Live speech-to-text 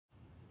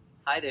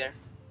Hi there.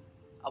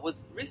 I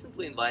was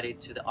recently invited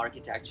to the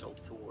architectural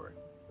tour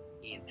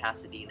in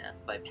Pasadena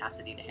by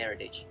Pasadena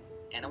Heritage,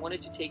 and I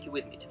wanted to take you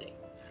with me today.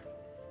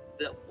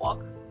 The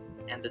walk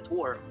and the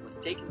tour was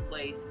taking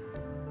place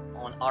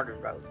on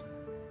Arden Road,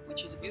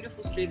 which is a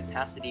beautiful street in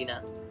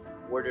Pasadena,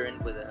 bordering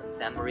with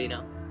San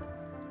Marino.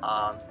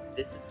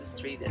 This is the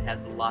street that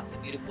has lots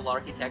of beautiful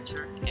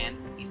architecture and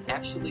is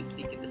actually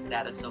seeking the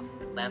status of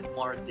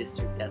Landmark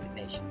District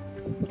designation,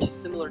 which is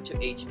similar to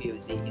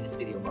HPOZ in the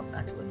city of Los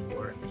Angeles,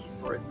 or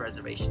Historic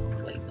Preservation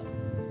Overlay Zone.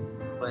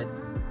 But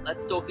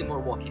let's talk more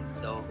walking,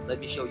 so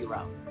let me show you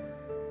around.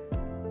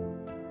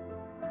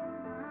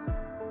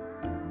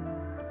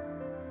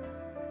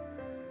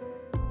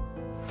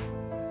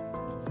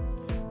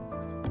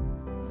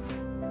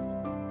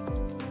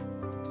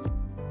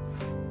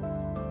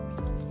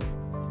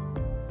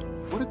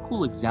 What a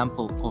cool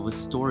example of a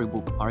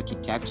storybook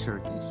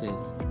architecture this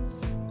is.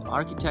 The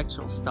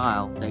architectural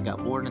style that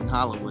got born in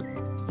Hollywood,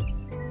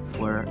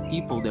 where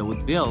people that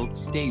would build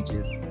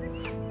stages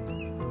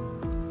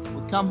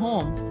would come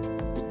home,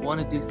 would want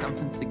to do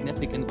something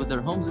significant with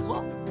their homes as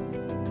well.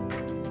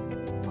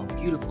 How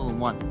beautiful and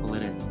wonderful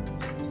it is.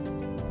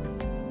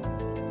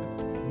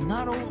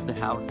 Not all of the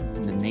houses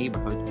in the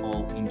neighborhood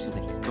fall into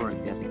the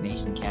historic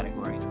designation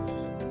category.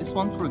 This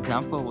one, for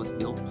example, was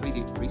built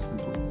pretty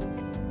recently.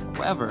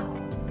 However,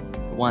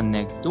 the one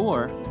next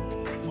door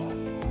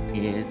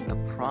is a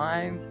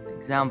prime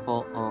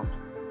example of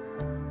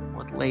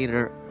what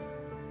later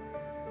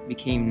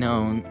became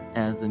known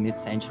as a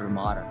mid-century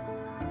modern.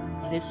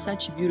 It is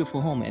such a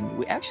beautiful home, and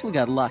we actually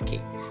got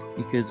lucky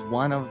because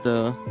one of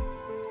the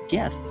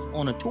guests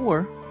on a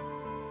tour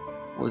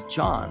was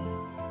John,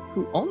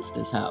 who owns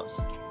this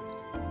house,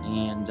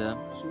 and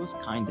he was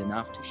kind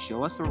enough to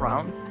show us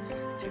around,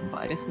 to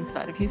invite us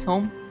inside of his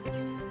home.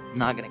 I'm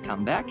not gonna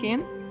come back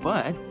in,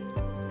 but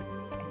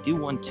I do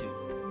want to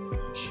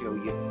show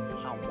you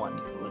how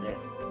wonderful it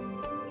is.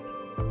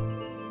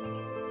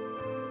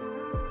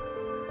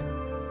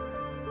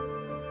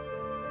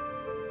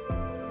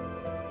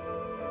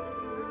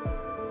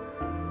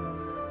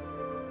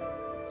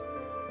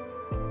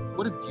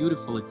 What a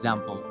beautiful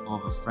example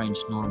of a French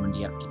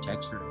Normandy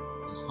architecture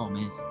this home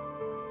is.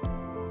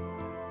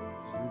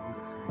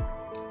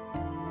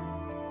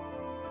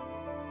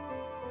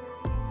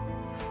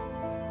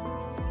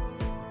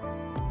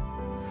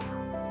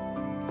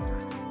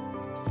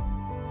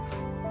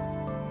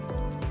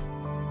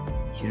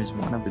 Here's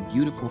one of the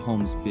beautiful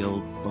homes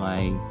built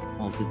by,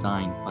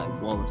 designed by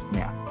Wallace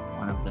Knapp,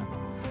 one of the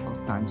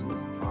Los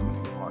Angeles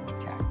prominent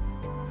architects.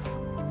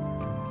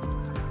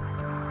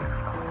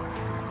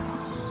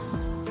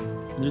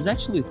 There's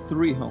actually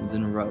 3 homes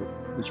in a row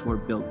which were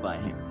built by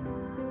him.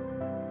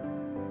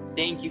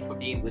 Thank you for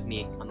being with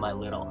me on my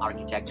little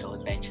architectural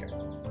adventure.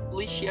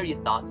 Please share your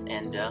thoughts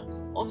and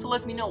also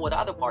let me know what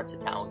other parts of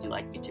town would you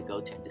like me to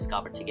go to and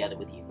discover together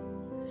with you.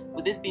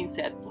 With this being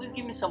said, please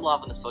give me some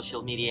love on the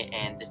social media,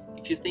 and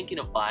if you're thinking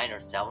of buying or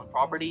selling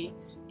property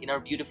in our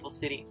beautiful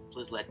city,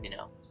 please let me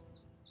know.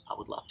 I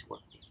would love to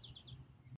work with you.